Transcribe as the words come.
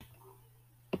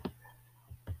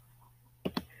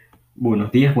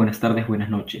Buenos días, buenas tardes, buenas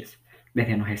noches.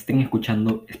 Desde nos estén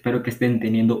escuchando, espero que estén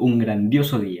teniendo un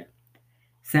grandioso día.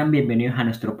 Sean bienvenidos a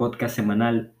nuestro podcast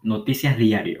semanal Noticias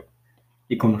Diario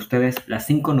y con ustedes las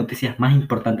 5 noticias más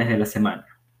importantes de la semana.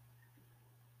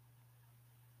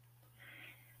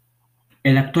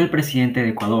 El actual presidente de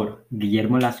Ecuador,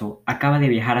 Guillermo Lasso, acaba de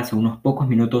viajar hace unos pocos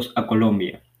minutos a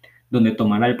Colombia, donde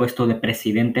tomará el puesto de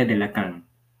presidente de la CAN.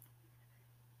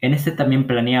 En este también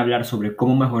planea hablar sobre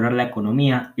cómo mejorar la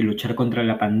economía y luchar contra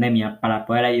la pandemia para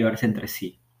poder ayudarse entre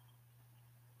sí.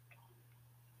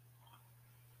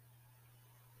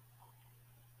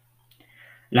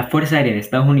 La Fuerza Aérea de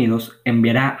Estados Unidos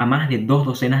enviará a más de 2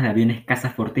 docenas de aviones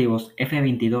cazas furtivos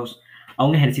F-22 a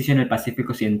un ejercicio en el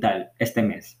Pacífico Occidental este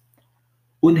mes,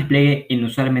 un despliegue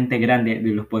inusualmente grande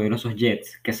de los poderosos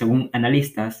jets que, según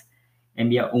analistas,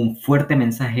 envía un fuerte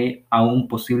mensaje a un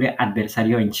posible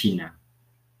adversario en China.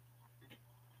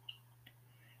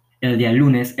 El día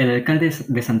lunes, el alcalde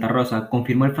de Santa Rosa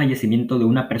confirmó el fallecimiento de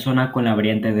una persona con la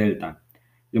variante Delta.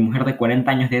 La mujer de 40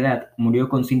 años de edad murió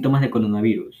con síntomas de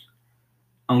coronavirus.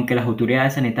 Aunque las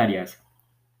autoridades sanitarias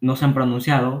no se han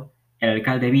pronunciado, el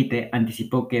alcalde Vite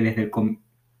anticipó que desde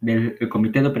el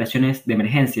Comité de Operaciones de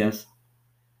Emergencias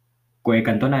COE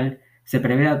Cantonal se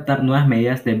prevé adoptar nuevas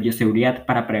medidas de bioseguridad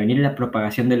para prevenir la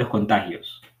propagación de los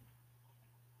contagios.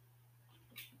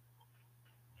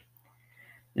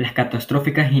 Las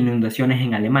catastróficas inundaciones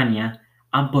en Alemania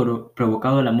han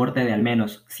provocado la muerte de al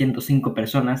menos 105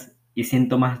 personas y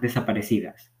 100 más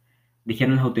desaparecidas,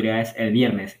 dijeron las autoridades el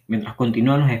viernes, mientras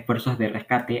continúan los esfuerzos de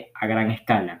rescate a gran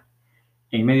escala,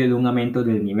 en medio de un aumento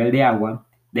del nivel de agua,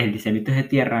 deslizamientos de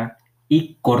tierra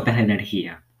y cortes de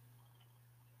energía.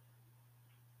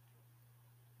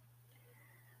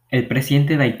 El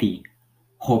presidente de Haití,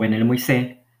 Jovenel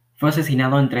Moïse, fue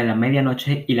asesinado entre la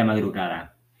medianoche y la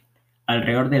madrugada.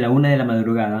 Alrededor de la 1 de la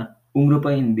madrugada, un grupo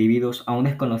de individuos aún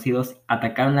desconocidos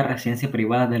atacaron la residencia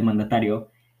privada del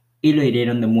mandatario y lo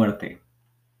hirieron de muerte,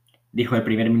 dijo el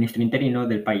primer ministro interino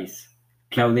del país,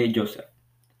 Claude Joseph.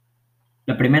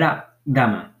 La primera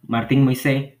dama, Martine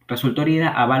Moïse, resultó herida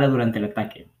a bala durante el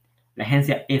ataque. La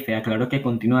agencia EFE aclaró que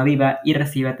continúa viva y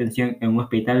recibe atención en un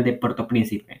hospital de Puerto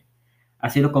Príncipe.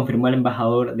 Así lo confirmó el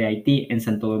embajador de Haití en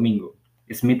Santo Domingo,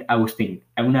 Smith Agustín,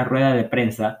 en una rueda de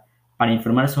prensa para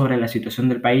informar sobre la situación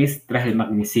del país tras el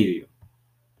magnicidio.